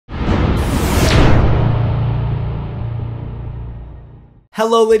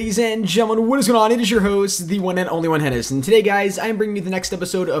Hello ladies and gentlemen, what is going on? It is your host, the one and only one Hennis, and today guys, I am bringing you the next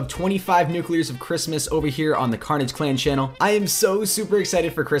episode of 25 Nuclears of Christmas over here on the Carnage Clan channel. I am so super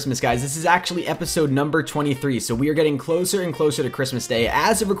excited for Christmas guys. This is actually episode number 23, so we are getting closer and closer to Christmas Day.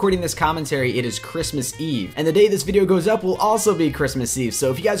 As of recording this commentary, it is Christmas Eve, and the day this video goes up will also be Christmas Eve, so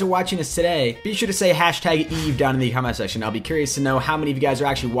if you guys are watching this today, be sure to say hashtag Eve down in the comment section. I'll be curious to know how many of you guys are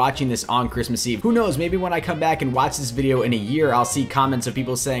actually watching this on Christmas Eve. Who knows, maybe when I come back and watch this video in a year, I'll see comments of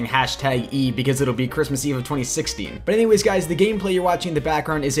people saying hashtag E because it'll be Christmas Eve of 2016. But anyways guys, the gameplay you're watching in the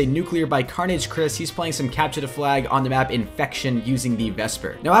background is a nuclear by Carnage Chris. He's playing some capture the flag on the map Infection using the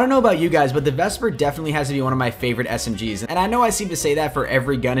Vesper. Now I don't know about you guys, but the Vesper definitely has to be one of my favorite SMGs. And I know I seem to say that for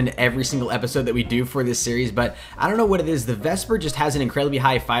every gun in every single episode that we do for this series, but I don't know what it is. The Vesper just has an incredibly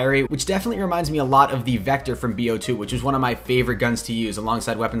high fire rate, which definitely reminds me a lot of the Vector from BO2, which was one of my favorite guns to use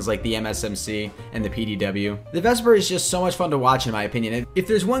alongside weapons like the MSMC and the PDW. The Vesper is just so much fun to watch in my opinion. If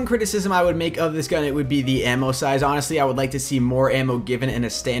there's one criticism I would make of this gun, it would be the ammo size. Honestly, I would like to see more ammo given in a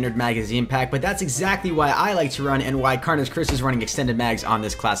standard magazine pack, but that's exactly why I like to run and why Carnage Chris is running extended mags on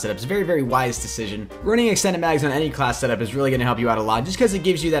this class setup. It's a very, very wise decision. Running extended mags on any class setup is really going to help you out a lot just because it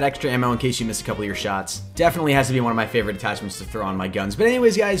gives you that extra ammo in case you miss a couple of your shots. Definitely has to be one of my favorite attachments to throw on my guns. But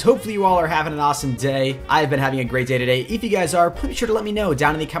anyways guys, hopefully you all are having an awesome day. I've been having a great day today. If you guys are, please be sure to let me know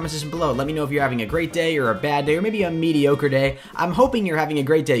down in the comment section below. Let me know if you're having a great day or a bad day or maybe a mediocre day. I'm hoping you're having a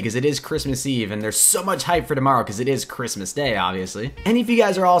great day because it is Christmas Eve and there's so much hype for tomorrow because it is Christmas Day, obviously. And if you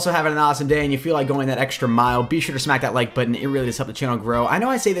guys are also having an awesome day and you feel like going that extra mile, be sure to smack that like button. It really does help the channel grow. I know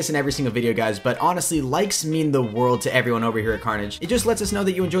I say this in every single video, guys, but honestly, likes mean the world to everyone over here at Carnage. It just lets us know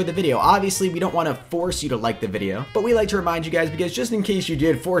that you enjoyed the video. Obviously, we don't want to force you to like the video, but we like to remind you guys because just in case you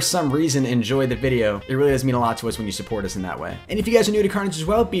did, for some reason, enjoy the video, it really does mean a lot to us when you support us in that way. And if you guys are new to Carnage as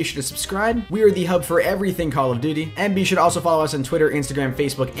well, be sure to subscribe. We are the hub for everything Call of Duty. And be sure to also follow us on Twitter, Instagram,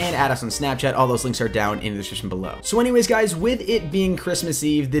 Facebook, and add us on Snapchat. All those links are down in the description below. So anyways guys, with it being Christmas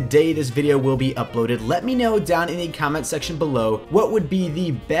Eve, the day this video will be uploaded, let me know down in the comment section below what would be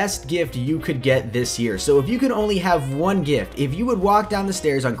the best gift you could get this year. So if you could only have one gift, if you would walk down the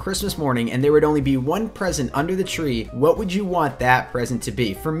stairs on Christmas morning and there would only be one present under the tree, what would you want that present to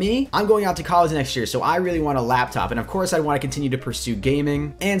be? For me, I'm going out to college next year, so I really want a laptop, and of course I'd want to continue to pursue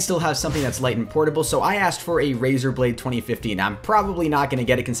gaming and still have something that's light and portable, so I asked for a Razer Blade 2015. I'm probably not going to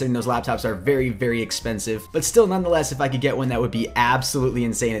get it considering those laptops are very, very expensive, but still nonetheless, if I could get one, that would be absolutely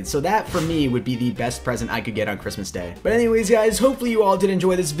insane. So that for me would be the best present I could get on Christmas Day. But anyways guys, hopefully you all did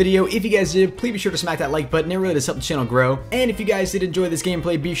enjoy this video. If you guys did, please be sure to smack that like button. It really does help the channel grow. And if you guys did enjoy this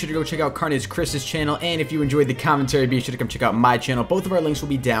gameplay, be sure to go check out Carnage Chris's channel. And if you enjoyed the commentary, be sure to come check out my channel. Both of our links will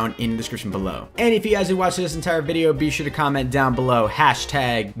be down in the description below. And if you guys did watch this entire video, be sure to comment down below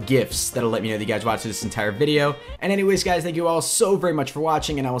hashtag gifts. That'll let me know that you guys watched this entire video. And anyways guys, thank you all so very much for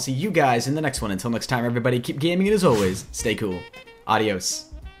watching, and I will see you guys in the next one. Until next time everybody, keep gaming, and as always, stay cool. Adios.